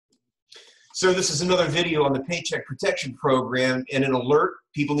So this is another video on the Paycheck Protection Program and an alert.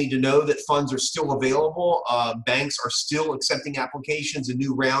 People need to know that funds are still available. Banks are still accepting applications, a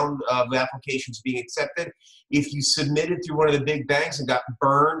new round of applications being accepted. If you submitted through one of the big banks and got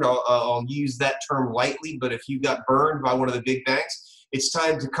burned, I'll use that term lightly, but if you got burned by one of the big banks, it's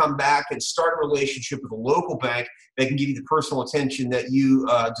time to come back and start a relationship with a local bank that can give you the personal attention that you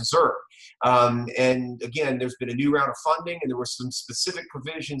deserve. And again, there's been a new round of funding, and there were some specific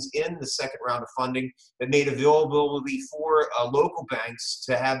provisions in the second round of funding that made availability for local banks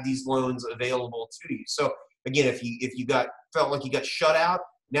to have these loans available to you. So again, if you felt like you got shut out,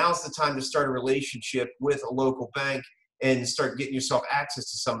 now's the time to start a relationship with a local bank and start getting yourself access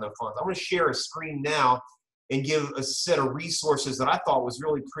to some of the funds. I'm going to share a screen now and give a set of resources that I thought was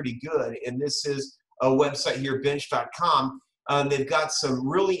really pretty good. And this is a website here, bench.com. They've got some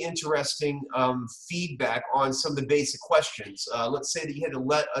really interesting feedback on some of the basic questions. Let's say that you had to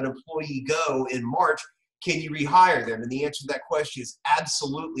let an employee go in March. Can you rehire them? And the answer to that question is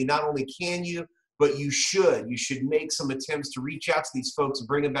absolutely. Not only can you, but you should. You should make some attempts to reach out to these folks and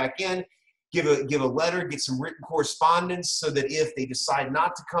bring them back in. Give a letter, get some written correspondence so that if they decide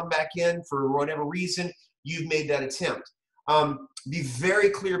not to come back in for whatever reason, you've made that attempt. Be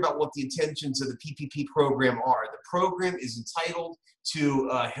very clear about what the intentions of the PPP program are. The program is entitled to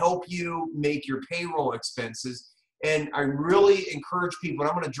help you make your payroll expenses. And I really encourage people, and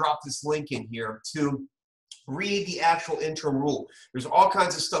I'm going to drop this link in here, to read the actual interim rule. There's all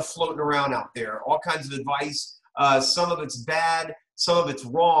kinds of stuff floating around out there, all kinds of advice. Some of it's bad, some of it's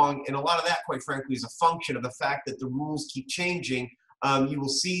wrong, and a lot of that, quite frankly, is a function of the fact that the rules keep changing. You will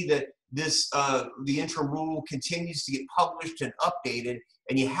see that the interim rule continues to get published and updated,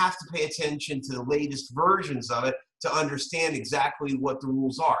 and you have to pay attention to the latest versions of it to understand exactly what the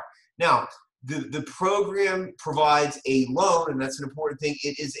rules are. Now, the program provides a loan, and that's an important thing.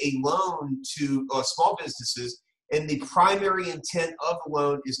 It is a loan to small businesses, and the primary intent of the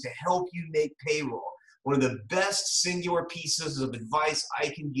loan is to help you make payroll. One of the best singular pieces of advice I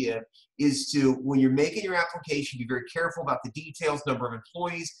can give is to, when you're making your application, be very careful about the details, number of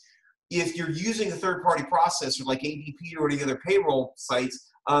employees. If you're using a third-party processor like ADP or any other payroll sites,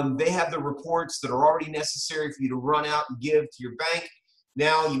 they have the reports that are already necessary for you to run out and give to your bank.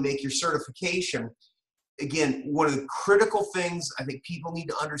 Now you make your certification. Again, one of the critical things I think people need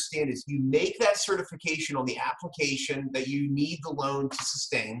to understand is you make that certification on the application that you need the loan to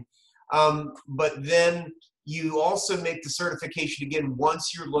sustain, but then you also make the certification again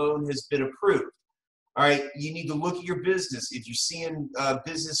once your loan has been approved. All right, you need to look at your business. If you're seeing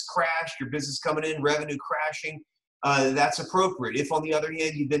business crash, your business coming in, revenue crashing, that's appropriate. If, on the other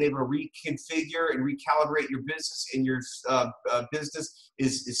hand, you've been able to reconfigure and recalibrate your business and your business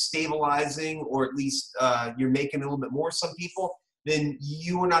is stabilizing, or at least you're making a little bit more, some people, then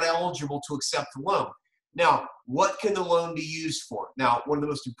you are not eligible to accept the loan. Now, what can the loan be used for? Now, one of the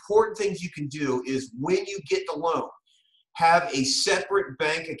most important things you can do is when you get the loan, have a separate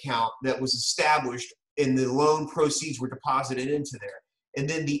bank account that was established and the loan proceeds were deposited into there. And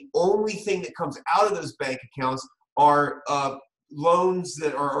then the only thing that comes out of those bank accounts are loans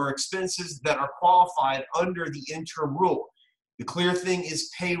that are or expenses that are qualified under the interim rule. The clear thing is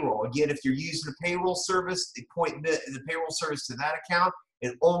payroll. Again, if you're using a payroll service, they point the payroll service to that account,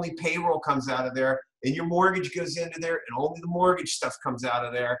 and only payroll comes out of there. And your mortgage goes into there, and only the mortgage stuff comes out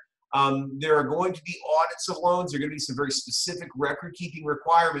of there. There are going to be audits of loans. There are going to be some very specific record-keeping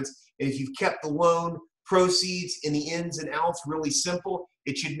requirements. And if you've kept the loan proceeds in the ins and outs really simple,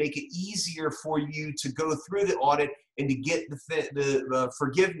 it should make it easier for you to go through the audit and to get the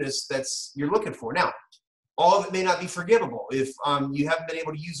forgiveness you're looking for. Now, all of it may not be forgivable. If you haven't been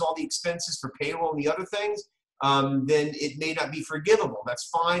able to use all the expenses for payroll and the other things, then it may not be forgivable. That's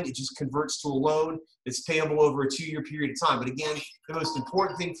fine. It just converts to a loan that's payable over a 2-year period of time. But again, the most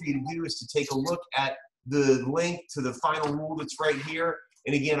important thing for you to do is to take a look at the link to the final rule that's right here.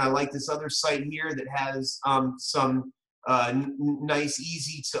 And again, I like this other site here that has some nice,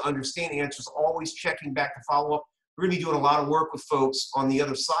 easy to understand answers, always checking back to follow up. We're going to be doing a lot of work with folks on the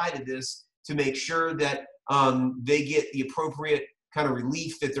other side of this to make sure that they get the appropriate kind of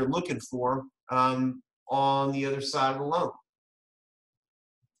relief that they're looking for on the other side of the loan.